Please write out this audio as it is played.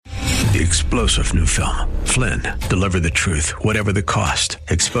the explosive new film, Flynn, Deliver the Truth, Whatever the Cost,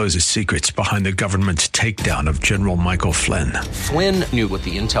 exposes secrets behind the government's takedown of General Michael Flynn. Flynn knew what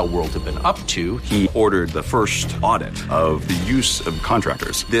the intel world had been up to. He ordered the first audit of the use of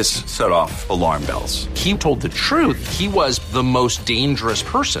contractors. This set off alarm bells. He told the truth. He was the most dangerous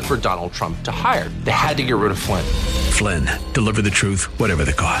person for Donald Trump to hire. They had to get rid of Flynn. Flynn, Deliver the Truth, Whatever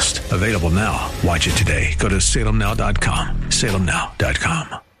the Cost. Available now. Watch it today. Go to salemnow.com.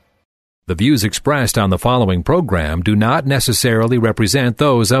 salemnow.com. The views expressed on the following program do not necessarily represent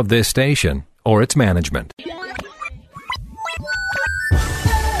those of this station or its management.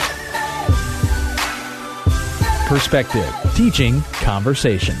 Perspective, teaching,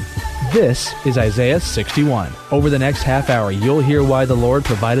 conversation. This is Isaiah 61. Over the next half hour, you'll hear why the Lord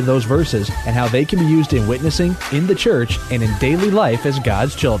provided those verses and how they can be used in witnessing, in the church, and in daily life as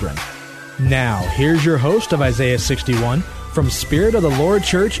God's children. Now, here's your host of Isaiah 61 from Spirit of the Lord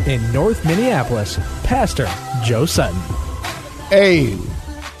Church in North Minneapolis, Pastor Joe Sutton. Hey,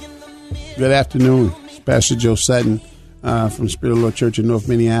 good afternoon. It's Pastor Joe Sutton from Spirit of the Lord Church in North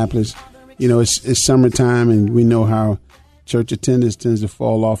Minneapolis. You know, it's summertime, and we know how church attendance tends to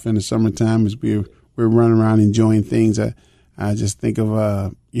fall off in the summertime as we're running around enjoying things. I just think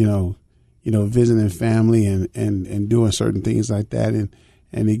of visiting family and doing certain things like that,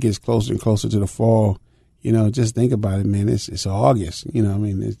 and it gets closer and closer to the fall. You know, just think about it, man. It's August. You know, I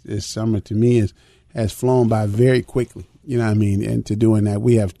mean, it's summer to me has flown by very quickly. You know what I mean? And to doing that,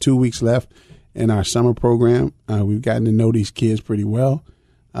 we have 2 weeks left in our summer program. We've gotten to know these kids pretty well.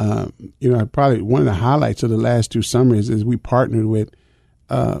 Probably one of the highlights of the last 2 summers is we partnered with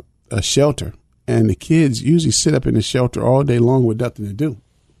a shelter, and the kids usually sit up in the shelter all day long with nothing to do.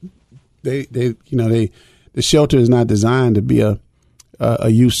 The shelter is not designed to be a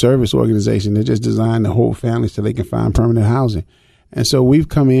youth service organization. They're just designed to hold families so they can find permanent housing. And so we've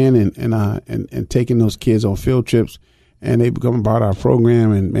come in and taken those kids on field trips, and they become a part of our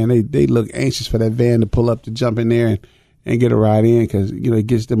program. And man, they look anxious for that van to pull up to jump in there and get a ride in, because, you know, it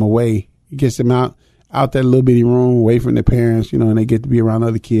gets them away. It gets them out that little bitty room, away from their parents, you know, and they get to be around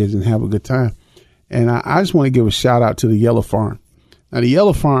other kids and have a good time. And I just want to give a shout out to the Yellow Farm. Now, the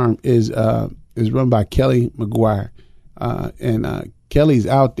Yellow Farm is run by Kelly McGuire. And Kelly's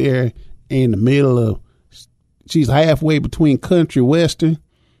out there in the middle of, she's halfway between country western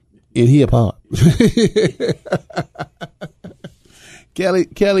and hip hop.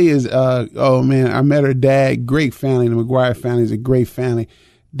 Kelly is, I met her dad, great family. The McGuire family is a great family.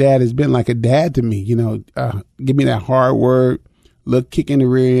 Dad has been like a dad to me, you know, give me that hard work, look, kick in the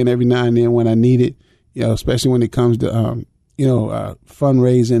rear end every now and then when I need it, you know, especially when it comes to,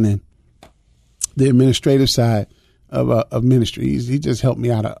 fundraising and the administrative side of ministries. He just helped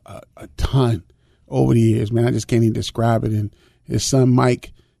me out a ton over the years, man. I just can't even describe it. And his son,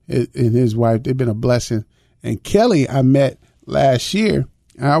 Mike, and his wife, they've been a blessing. And Kelly, I met last year,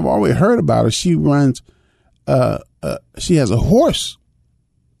 and I've always heard about her. She runs, she has a horse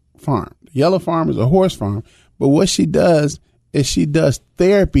farm. The Yellow Farm is a horse farm. But what she does is she does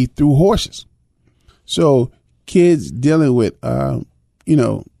therapy through horses. So kids dealing with, they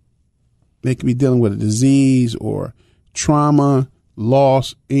could be dealing with a disease or trauma,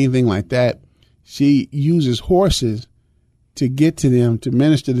 loss, anything like that. She uses horses to get to them, to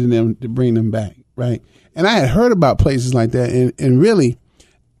minister to them, to bring them back, right? And I had heard about places like that, and really,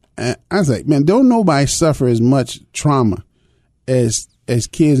 I was like, man, don't nobody suffer as much trauma as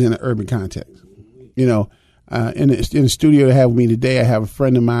kids in an urban context. You know, in the studio to have with me today, I have a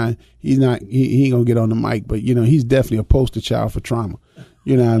friend of mine. He ain't gonna get on the mic, but you know, he's definitely a poster child for trauma.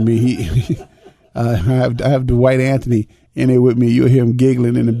 You know what I mean? I have Dwight Anthony in there with me. You'll hear him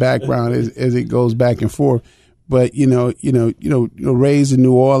giggling in the background as it goes back and forth. But raised in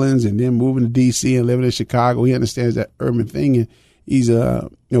New Orleans and then moving to D.C. and living in Chicago, he understands that urban thing. And he's a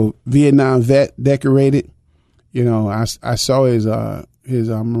Vietnam vet, decorated. You know, I saw his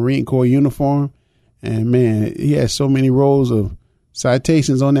Marine Corps uniform, and man, he has so many rows of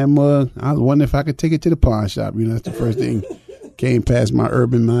citations on that mug. I was wondering if I could take it to the pawn shop. You know, that's the first thing came past my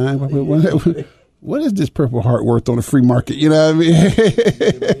urban mind. What is this Purple Heart worth on the free market? You know what I mean?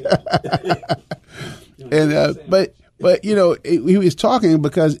 And but you know, he was talking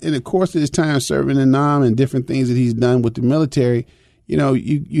because in the course of his time serving in Nam and different things that he's done with the military, you know,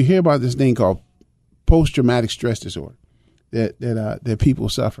 you hear about this thing called post-traumatic stress disorder that people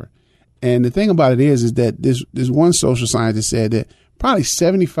suffer. And the thing about it is that this one social scientist said that probably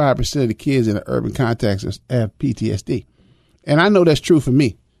 75% of the kids in the urban context have PTSD. And I know that's true for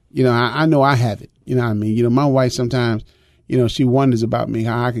me. You know, I know I have it. You know what I mean? You know, my wife sometimes, you know, she wonders about me,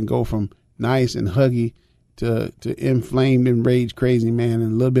 how I can go from nice and huggy to inflamed and rage crazy, man,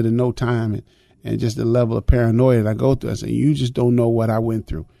 and a little bit of no time and just the level of paranoia that I go through. I said, you just don't know what I went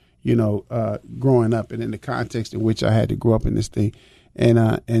through, growing up and in the context in which I had to grow up in this thing.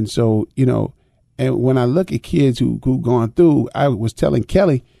 And so, and when I look at kids who gone through, I was telling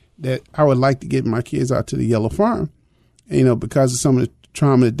Kelly that I would like to get my kids out to the Yellow Farm, because of some of the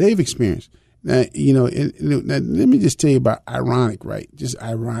trauma that they've experienced. Now, now, let me just tell you about ironic, right? Just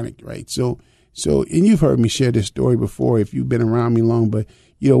ironic, right? So, and you've heard me share this story before if you've been around me long, but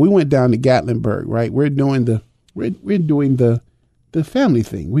we went down to Gatlinburg, right? We're doing the family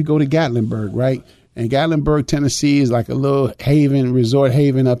thing. We go to Gatlinburg, right? And Gatlinburg, Tennessee is like a little resort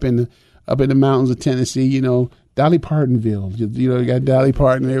haven up in the mountains of Tennessee, Dolly Partonville, you got Dolly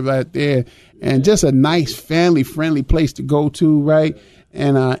Parton and everybody there, and just a nice family friendly place to go to, right?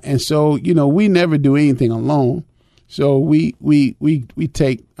 And so, we never do anything alone. So we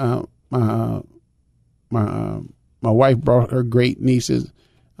take, my wife brought her great nieces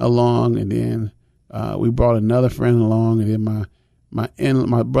along, and then, we brought another friend along, and then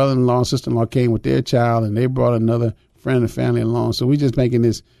my brother-in-law and sister-in-law came with their child, and they brought another friend of the family along. So we just making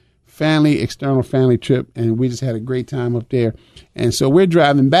this external family trip, and we just had a great time up there. And so we're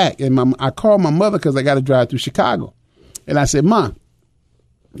driving back, and I called my mother because I got to drive through Chicago. And I said, Mom,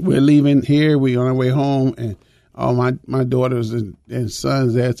 we're leaving here. We're on our way home, and all my daughters and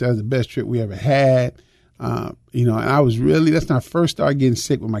sons, that's the best trip we ever had. And I was that's when I first started getting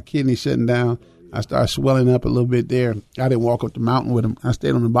sick with my kidneys shutting down. I started swelling up a little bit there. I didn't walk up the mountain with them. I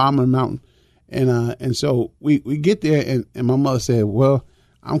stayed on the bottom of the mountain. And so we get there, and my mother said, well,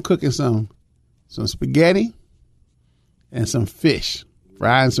 I'm cooking some spaghetti and some fish,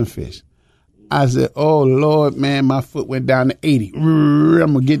 frying some fish. I said, oh, Lord, man, my foot went down to 80. I'm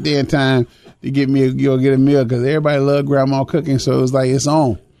going to get there in time to get me get a meal because everybody loved Grandma cooking, so it was like it's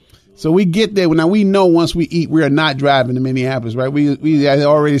on. So we get there. Now, we know once we eat, we are not driving to Minneapolis, right? We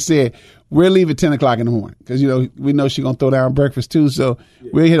already said we're leaving 10 o'clock in the morning because, we know she's going to throw down breakfast too. So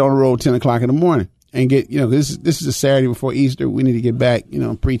we'll hit on the road 10 o'clock in the morning and get, this is a Saturday before Easter. We need to get back,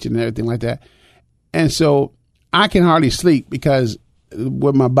 preaching and everything like that. And so I can hardly sleep because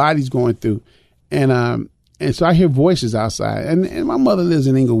what my body's going through. And so I hear voices outside, and my mother lives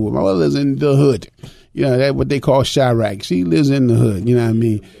in Inglewood. My mother lives in the hood, that what they call Chirac. She lives in the hood. You know what I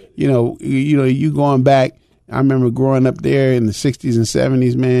mean? You going back. I remember growing up there in the 60s and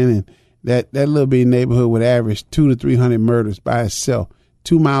 70s, man, and that little bitty neighborhood would average 200 to 300 murders by itself.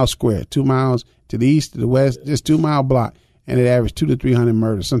 2 miles square, 2 miles to the east, to the west, just 2 mile block, and it averaged 200 to 300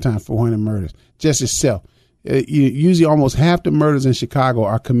 murders, sometimes 400 murders, just itself. Usually almost half the murders in Chicago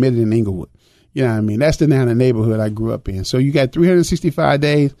are committed in Inglewood. You know what I mean? That's the neighborhood I grew up in. So you got 365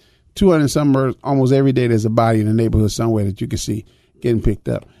 days, 200 and some murders. Almost every day there's a body in the neighborhood somewhere that you can see getting picked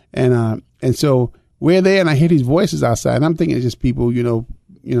up. And so we're there, and I hear these voices outside, and I'm thinking it's just people,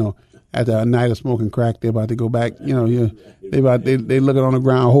 after a night of smoking crack, they're about to go back. They looking on the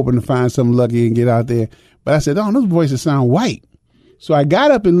ground hoping to find something lucky and get out there. But I said, oh, those voices sound white. So I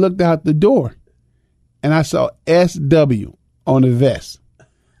got up and looked out the door, and I saw SW on the vest.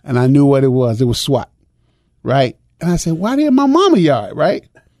 And I knew what it was. It was SWAT, right? And I said, why they in my mama yard, right?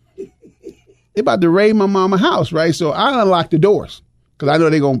 They about to raid my mama house, right? So I unlocked the doors because I know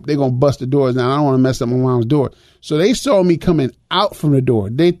they're gonna bust the doors down. I don't want to mess up my mom's door. So they saw me coming out from the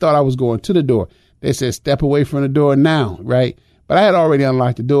door. They thought I was going to the door. They said, step away from the door now, right? But I had already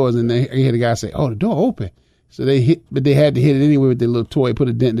unlocked the doors, and they heard the guy say, oh, the door open. So they had to hit it anyway with their little toy, put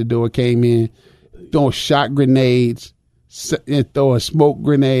a dent in the door, came in, throwing shot grenades, throw a smoke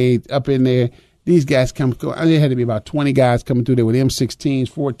grenade up in there. These guys there had to be about 20 guys coming through there with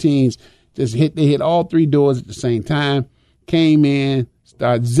M16s, 14s. They hit all 3 doors at the same time. Came in,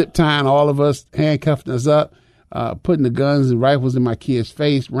 started zip tying all of us, handcuffing us up, putting the guns and rifles in my kids'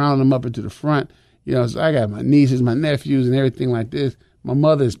 face, rounding them up into the front. So I got my nieces, my nephews, and everything like this. My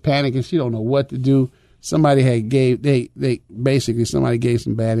mother is panicking; she don't know what to do. Somebody somebody gave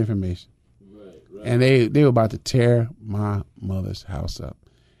some bad information. And they were about to tear my mother's house up.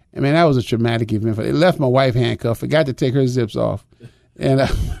 I mean, that was a traumatic event. They left my wife handcuffed, forgot to take her zips off. And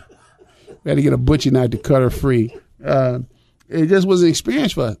we had to get a butcher knife to cut her free. It just was an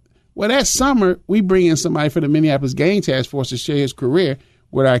experience for us. Well, that summer, we bring in somebody for the Minneapolis Gang Task Force to share his career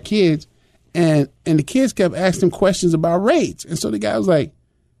with our kids. And the kids kept asking him questions about raids. And so the guy was like,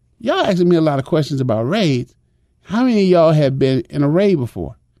 y'all asking me a lot of questions about raids. How many of y'all have been in a raid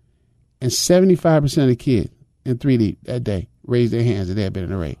before? And 75% of the kids in 3D that day raised their hands that they had been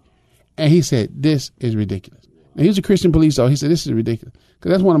in a raid. And he said, this is ridiculous. And he was a Christian police officer. He said, this is ridiculous.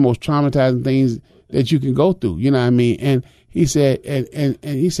 Because that's one of the most traumatizing things that you can go through. You know what I mean? And he said, and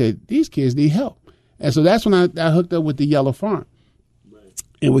he said, these kids need help. And so that's when I hooked up with the Yellow Farm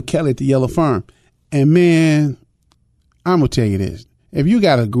and with Kelly at the Yellow Farm. And man, I'm going to tell you this. If you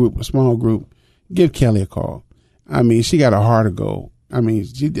got a small group, give Kelly a call. I mean, she got a heart of gold. I mean,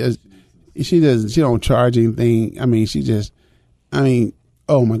 she don't charge anything. I mean,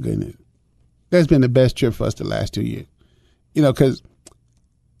 oh my goodness. That's been the best trip for us the last 2 years. You know, because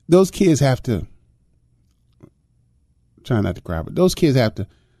those kids have to, try not to cry, but those kids have to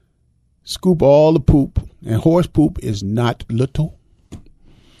scoop all the poop, and horse poop is not little.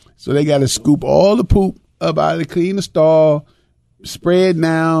 So they got to scoop all the poop up out of the clean the stall, spread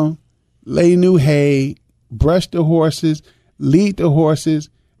down, lay new hay, brush the horses, lead the horses.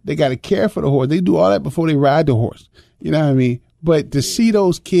 They got to care for the horse. They do all that before they ride the horse. You know what I mean? But to see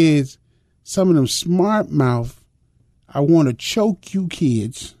those kids, some of them smart mouth, I want to choke you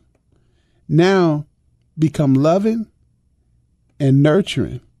kids, now become loving and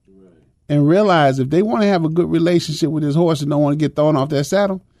nurturing, and realize if they want to have a good relationship with this horse and don't want to get thrown off that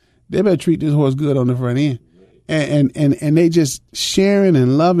saddle, they better treat this horse good on the front end. And they just sharing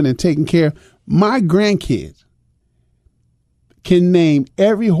and loving and taking care. My grandkids can name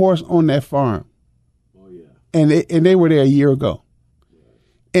every horse on that farm. Oh, yeah. And they were there a year ago.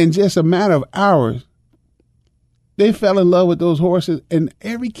 In just a matter of hours, they fell in love with those horses, and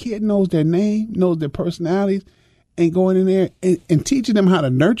every kid knows their name, knows their personalities, and going in there and teaching them how to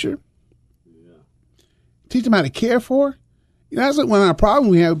nurture, teach them how to care for. You know, that's like one of our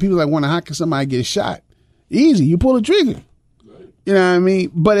problems we have with people that want to, how can somebody get shot? Easy, you pull the trigger. Right. You know what I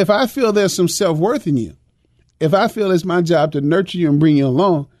mean? But if I feel there's some self-worth in you, if I feel it's my job to nurture you and bring you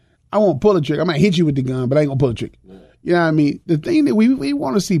along, I won't pull the trigger. I might hit you with the gun, but I ain't going to pull the trigger. Right. You know what I mean? The thing that we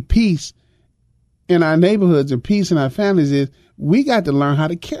want to see peace in our neighborhoods and peace in our families is we got to learn how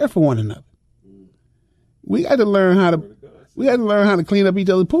to care for one another. We got to learn how to clean up each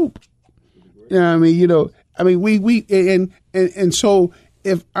other's poop. You know what I mean? You know, I mean, we and so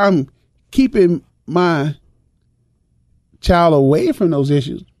if I'm keeping my child away from those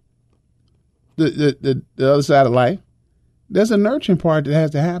issues, the other side of life, there's a nurturing part that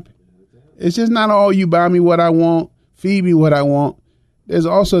has to happen. It's just not all you buy me what I want, feed me what I want. There's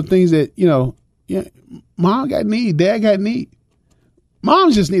also things that, you know, mom got need, dad got need.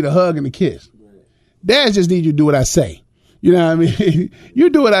 Moms just need a hug and a kiss. Dads just need you to do what I say. You know what I mean? You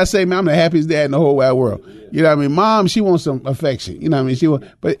do what I say, man, I'm the happiest dad in the whole wide world. You know what I mean? Mom, she wants some affection. You know what I mean?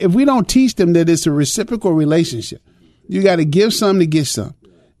 But if we don't teach them that it's a reciprocal relationship, you got to give some to get some.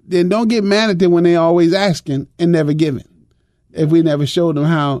 Then don't get mad at them when they always asking and never giving. If we never showed them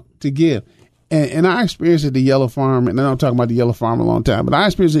how to give. And our experience at the Yellow Farm, and I'm talking about the Yellow Farm a long time, but our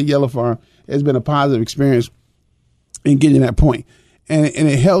experience at Yellow Farm has been a positive experience in getting to that point. And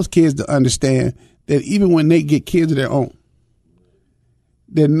it helps kids to understand that even when they get kids of their own,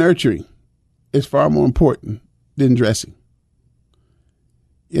 their nurturing is far more important than dressing.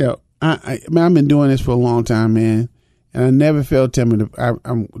 You know, I've been doing this for a long time, man, and I never felt timid. I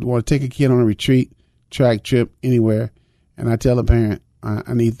want to take a kid on a retreat, track trip, anywhere, and I tell a parent,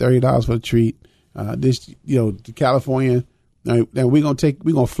 I need $30 for the treat. To California. Then we're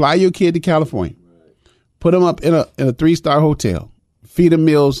gonna fly your kid to California, put them up in a 3-star hotel, feed them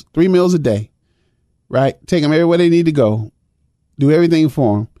meals, 3 meals a day, right? Take them everywhere they need to go, do everything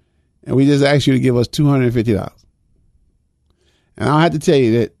for them, and we just ask you to give us $250. And I'll have to tell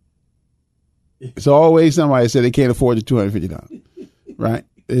you that it's always somebody said they can't afford the $250, right?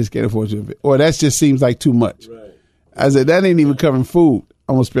 They just can't afford $250, or that just seems like too much. Right. I said that ain't even covering food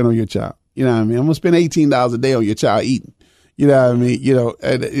I'm gonna spend on your child. You know what I mean? I'm gonna spend $18 a day on your child eating. You know what I mean? You know,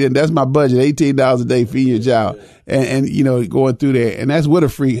 and that's my budget, $18 a day feeding your child, and you know, going through there, and that's with a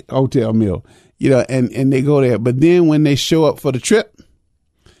free hotel meal. You know, and they go there, but then when they show up for the trip,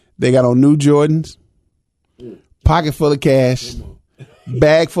 they got on new Jordans, pocket full of cash,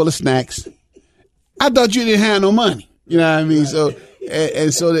 bag full of snacks. I thought you didn't have no money. You know what I mean? So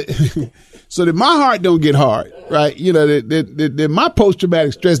so that my heart don't get hard, right? You know, that my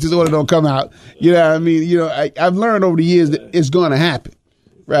post-traumatic stress disorder don't come out. You know what I mean? You know, I've learned over the years that it's going to happen,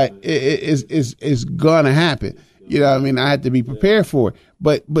 right? It's going to happen. You know what I mean? I had to be prepared for it.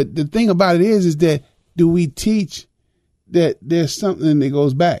 But the thing about it is that do we teach that there's something that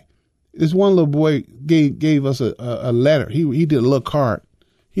goes back? This one little boy gave us a letter. He did a little card.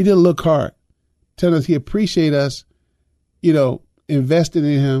 Telling us he appreciate us, you know, investing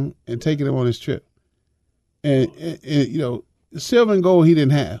in him and taking him on his trip. And you know, silver and gold he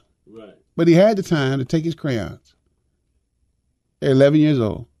didn't have. Right. But he had the time to take his crayons at 11 years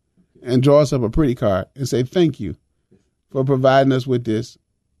old and draw us up a pretty card and say thank you for providing us with this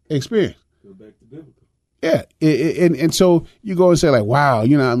experience. Go back to biblical. Yeah. And so you go and say like, wow,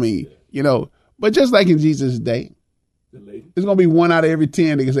 you know what I mean? Yeah. You know, But just like in Jesus' day, there's going to be 1 out of every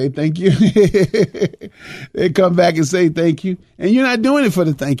 10 that can say thank you. They come back and say thank you. And you're not doing it for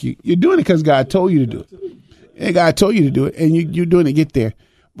the thank you. You're doing it because God told you to do it. And God told you to do it, and you're doing it to get there.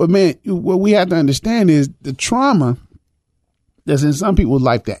 But, man, what we have to understand is the trauma that's in some people's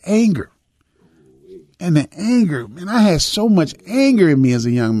life, the anger. And the anger, man, I had so much anger in me as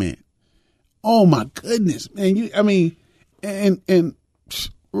a young man. Oh, my goodness, man.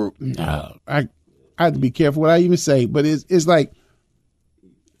 I have to be careful what I even say, but it's like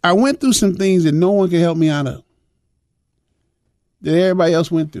I went through some things that no one could help me out of, that everybody else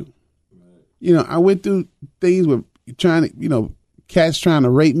went through. You know, I went through things with cats trying to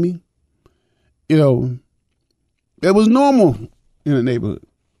rape me. You know, it was normal in the neighborhood.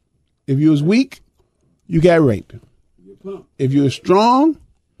 If you was weak, you got raped. If you were strong,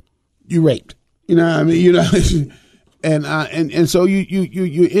 you raped. You know what I mean? You know, and so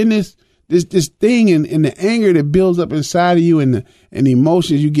you're in this thing and the anger that builds up inside of you and the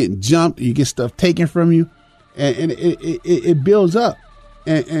emotions, you get jumped, you get stuff taken from you, and it builds up,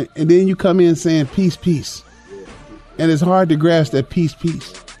 and then you come in saying peace, peace, and it's hard to grasp that peace,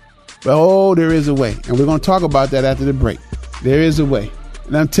 peace. But there is a way, and we're going to talk about that after the break. There is a way,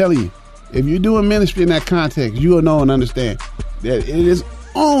 and I'm telling you, if you're doing ministry in that context, you will know and understand that it is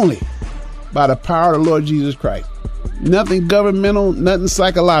only by the power of the Lord Jesus Christ. Nothing governmental, nothing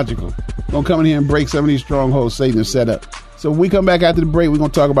psychological. Gonna come in here and break some of these strongholds Satan has set up. So when we come back after the break, we're gonna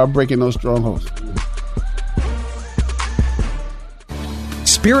talk about breaking those strongholds.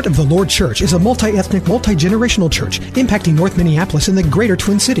 Spirit of the Lord Church is a multi-ethnic, multi-generational church impacting North Minneapolis and the greater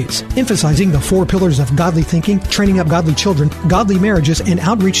Twin Cities, emphasizing the 4 pillars of godly thinking, training up godly children, godly marriages, and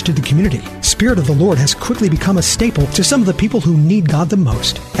outreach to the community. Spirit of the Lord has quickly become a staple to some of the people who need God the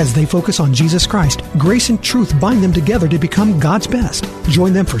most. As they focus on Jesus Christ, grace and truth bind them together to become God's best.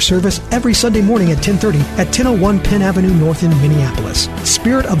 Join them for service every Sunday morning at 10:30 at 1001 Penn Avenue North in Minneapolis.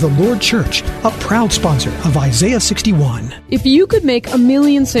 Spirit of the Lord Church, a proud sponsor of Isaiah 61. If you could make 1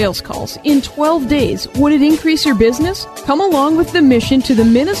 million sales calls in 12 days, would it increase your business? Come along with the mission to the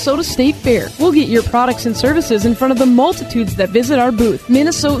Minnesota State Fair. We'll get your products and services in front of the multitudes that visit our booth.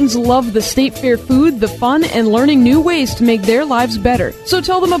 Minnesotans love the State Fair food, the fun, and learning new ways to make their lives better. So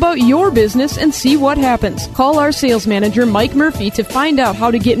tell them about your business and see what happens. Call our sales manager, Mike Murphy, to find out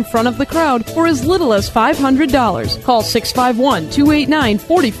how to get in front of the crowd for as little as $500. Call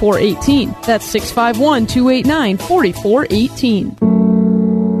 651-289-4418. That's 651-289-4418.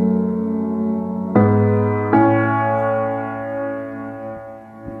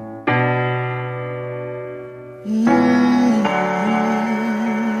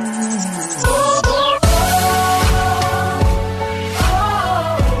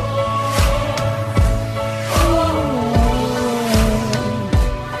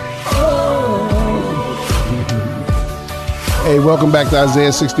 Hey, welcome back to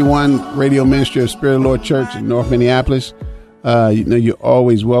Isaiah 61 Radio Ministry of Spirit of the Lord Church in North Minneapolis. You're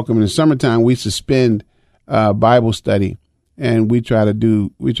always welcome. In the summertime, we suspend Bible study, and we try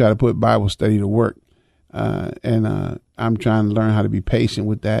to put Bible study to work. And I'm trying to learn how to be patient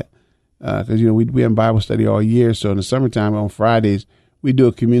with that because we have Bible study all year. So in the summertime on Fridays, we do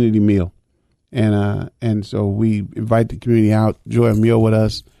a community meal, and so we invite the community out, enjoy a meal with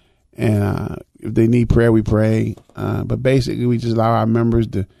us, and if they need prayer, we pray. But basically, we just allow our members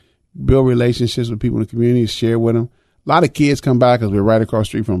to build relationships with people in the community, share with them. A lot of kids come by because we're right across the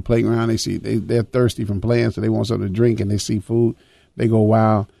street from a playground. They're thirsty from playing, so they want something to drink, and they see food. They go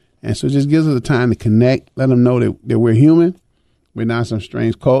wild. And so it just gives us the time to connect, let them know that we're human. We're not some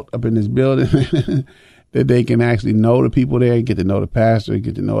strange cult up in this building, that they can actually know the people there, get to know the pastor,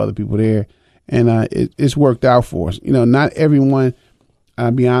 get to know other people there. And it's worked out for us. Not everyone,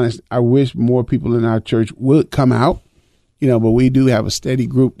 I'll be honest, I wish more people in our church would come out, but we do have a steady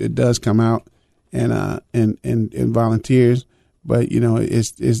group that does come out and volunteers. But,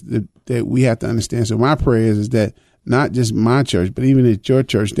 it's that we have to understand. So my prayer is that not just my church, but even at your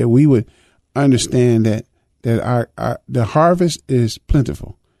church, that we would understand that the harvest is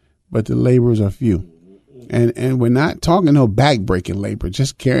plentiful, but the laborers are few. And we're not talking no back-breaking labor,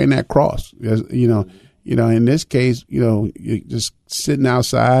 just carrying that cross. In this case, you're just sitting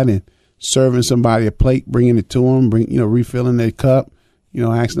outside and serving somebody a plate, bringing it to them, refilling their cup,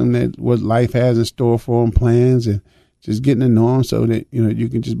 asking them what life has in store for them, plans, and just getting to know them so that, you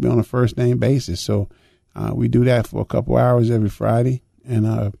can just be on a first name basis. So we do that for a couple hours every Friday. And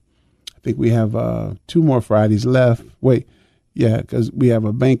I think we have 2 more Fridays left. Because we have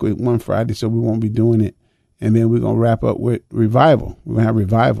a banquet one Friday, so we won't be doing it. And then we're going to wrap up with revival. We're going to have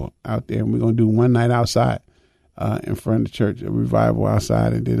revival out there, and we're going to do one night outside in front of the church, a revival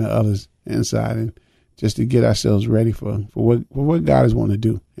outside, and then the others inside, and just to get ourselves ready for what God is wanting to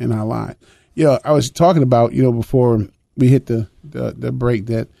do in our lives. You know, I was talking about, you know, before we hit the break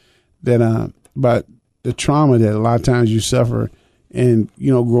that about the trauma that a lot of times you suffer, and,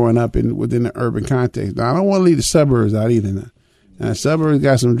 you know, growing up within the urban context. Now, I don't want to leave the suburbs out either. Now, suburbs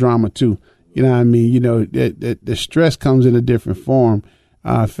got some drama too. You know what I mean? You know, the stress comes in a different form.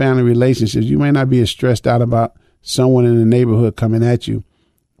 Family relationships. You may not be as stressed out about someone in the neighborhood coming at you,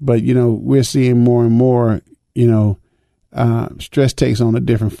 but, you know, we're seeing more and more, you know, stress takes on a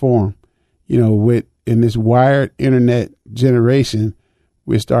different form. You know, in this wired internet generation,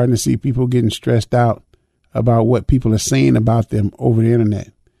 we're starting to see people getting stressed out about what people are saying about them over the internet.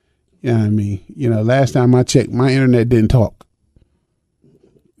 You know what I mean? You know, last time I checked, my internet didn't talk.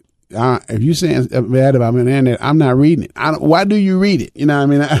 If you're saying bad about me on the internet, I'm not reading it. Why do you read it? You know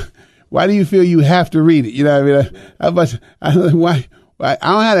what I mean? Why do you feel you have to read it? You know what I mean? Why? I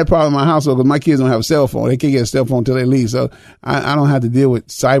don't have that problem in my household because my kids don't have a cell phone. They can't get a cell phone until they leave. So I don't have to deal with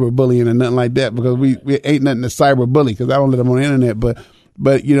cyberbullying or nothing like that because we ain't nothing to cyberbully because I don't let them on the internet.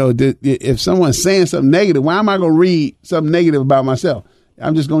 But you know, if someone's saying something negative, why am I going to read something negative about myself?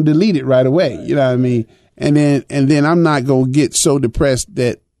 I'm just going to delete it right away. You know what I mean? And then I'm not going to get so depressed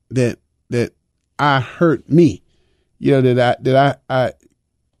that I hurt me. You know, that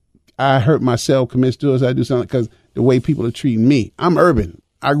I hurt myself, commit suicide, I do something because the way people are treating me. I'm urban.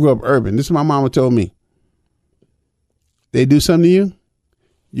 I grew up urban. This is what my mama told me. They do something to you,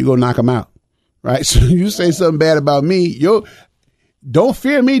 you go knock them out. Right? So you say something bad about me, don't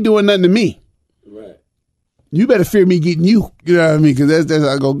fear me doing nothing to me. Right. You better fear me getting you. You know what I mean? Because that's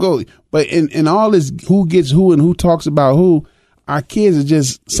how I go. But in all this who gets who and who talks about who, our kids are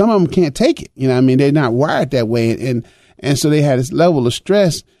just, some of them can't take it. You know what I mean? They're not wired that way. And so they had this level of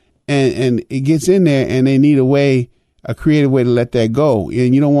stress and it gets in there and they need a creative way to let that go.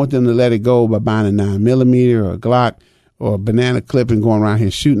 And you don't want them to let it go by buying a 9mm or a Glock or a banana clip and going around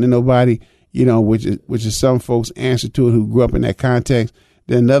here shooting at nobody, you know, which is some folks' answer to it who grew up in that context.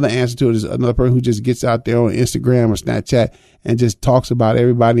 Then another answer to it is another person who just gets out there on Instagram or Snapchat and just talks about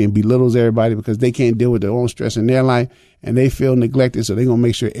everybody and belittles everybody because they can't deal with their own stress in their life and they feel neglected. So they're going to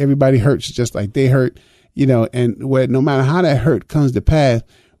make sure everybody hurts just like they hurt, you know, and where no matter how that hurt comes to pass,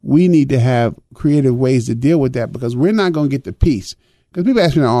 we need to have creative ways to deal with that because we're not going to get the peace. Because people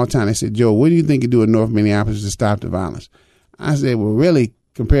ask me all the time, they said, Joe, what do you think you do in North Minneapolis to stop the violence? I said, well, really,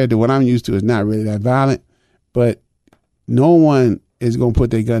 compared to what I'm used to, it's not really that violent, but no one is going to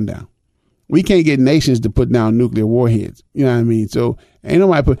put their gun down. We can't get nations to put down nuclear warheads. You know what I mean? So ain't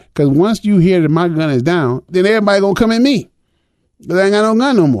nobody because once you hear that my gun is down, then everybody going to come at me because I ain't got no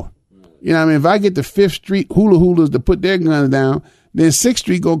gun no more. You know what I mean? If I get the 5th Street hula hoolers to put their guns down, then 6th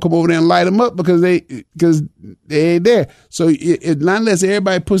Street going to come over there and light them up because they ain't there. So unless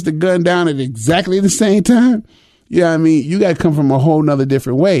everybody puts the gun down at exactly the same time, you know what I mean? You got to come from a whole nother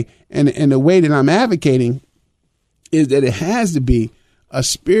different way. And the way that I'm advocating is that it has to be a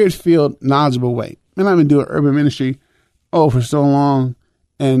spirit-filled, knowledgeable way. And I've been doing urban ministry, for so long.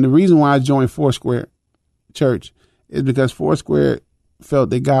 And the reason why I joined Foursquare Church is because Foursquare felt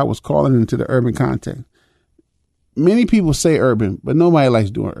that God was calling them to the urban context. Many people say urban, but nobody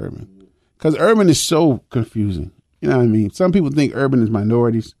likes doing urban because urban is so confusing. You know what I mean? Some people think urban is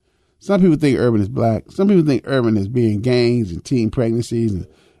minorities. Some people think urban is black. Some people think urban is being gangs and teen pregnancies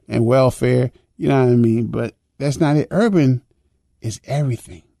and welfare. You know what I mean? But that's not it. Urban is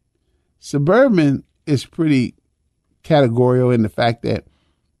everything. Suburban is pretty categorical in the fact that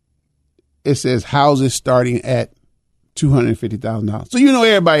it says houses starting at $250,000. So you know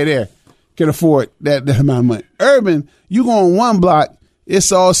everybody there can afford that amount of money. Urban, you go on one block,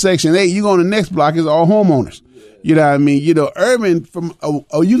 it's all Section 8. You go on the next block, it's all homeowners. You know what I mean? You know, urban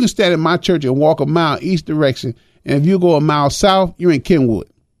you can stand at my church and walk a mile east direction, and if you go a mile south, you're in Kenwood.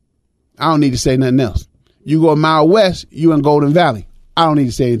 I don't need to say nothing else. You go a mile west, you in Golden Valley. I don't need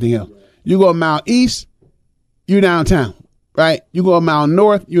to say anything else. You go a mile east, you're downtown, right? You go a mile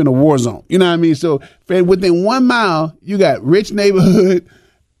north, you're in a war zone. You know what I mean? So within 1 mile, you got rich neighborhood,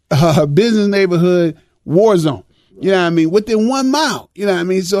 business neighborhood, war zone. You know what I mean? Within 1 mile. You know what I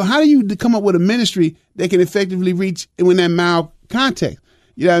mean? So how do you come up with a ministry that can effectively reach in that mile context?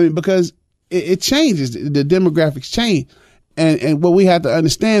 You know what I mean? Because it changes. The demographics change. And what we have to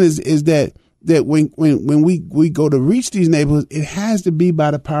understand is that when we go to reach these neighborhoods, it has to be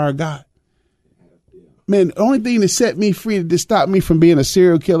by the power of God. Man, the only thing that set me free to stop me from being a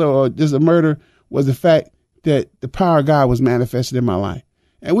serial killer or just a murderer was the fact that the power of God was manifested in my life.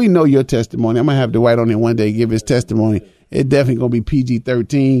 And we know your testimony. I'm going to have Dwight on there one day, give his testimony. It's definitely going to be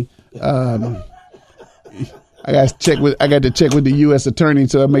PG-13. I got to check with the U.S. attorney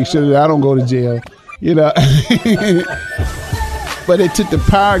so I make sure that I don't go to jail. You know, but it took the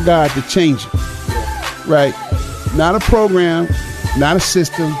power of God to change it. Right? Not a program, not a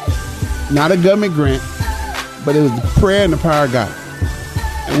system, not a government grant, but it was the prayer and the power of God.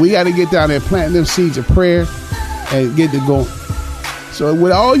 And we got to get down there, planting them seeds of prayer, and get it going. So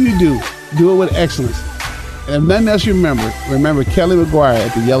with all you do it with excellence. And if nothing else you remember Kelly McGuire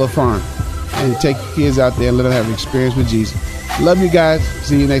at the Yellow Farm. And take your kids out there and let them have an experience with Jesus. Love you guys.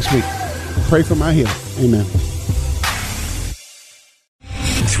 See you next week. Pray for my healing. Amen.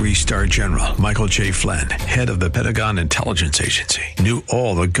 3-star General Michael J. Flynn, head of the Pentagon Intelligence Agency, knew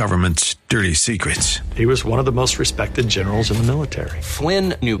all the government's dirty secrets. He was one of the most respected generals in the military.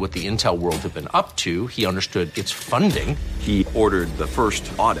 Flynn knew what the intel world had been up to. He understood its funding. He ordered the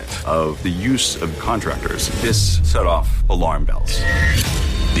first audit of the use of contractors. This set off alarm bells.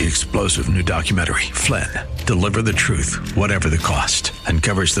 The explosive new documentary, Flynn, Deliver the Truth, Whatever the Cost,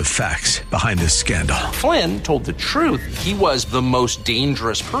 uncovers the facts behind this scandal. Flynn told the truth. He was the most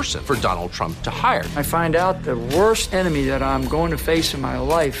dangerous person for Donald Trump to hire. I find out the worst enemy that I'm going to face in my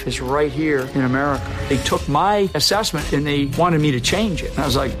life is right here in America. They took my assessment and they wanted me to change it. And I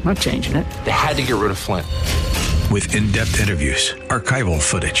was like, I'm not changing it. They had to get rid of Flynn. With in-depth interviews, archival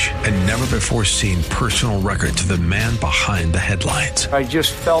footage, and never-before-seen personal records of the man behind the headlines. I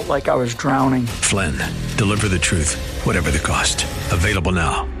just felt like I was drowning. Flynn, Deliver the Truth, Whatever the Cost. Available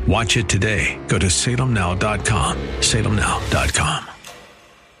now. Watch it today. Go to salemnow.com. salemnow.com.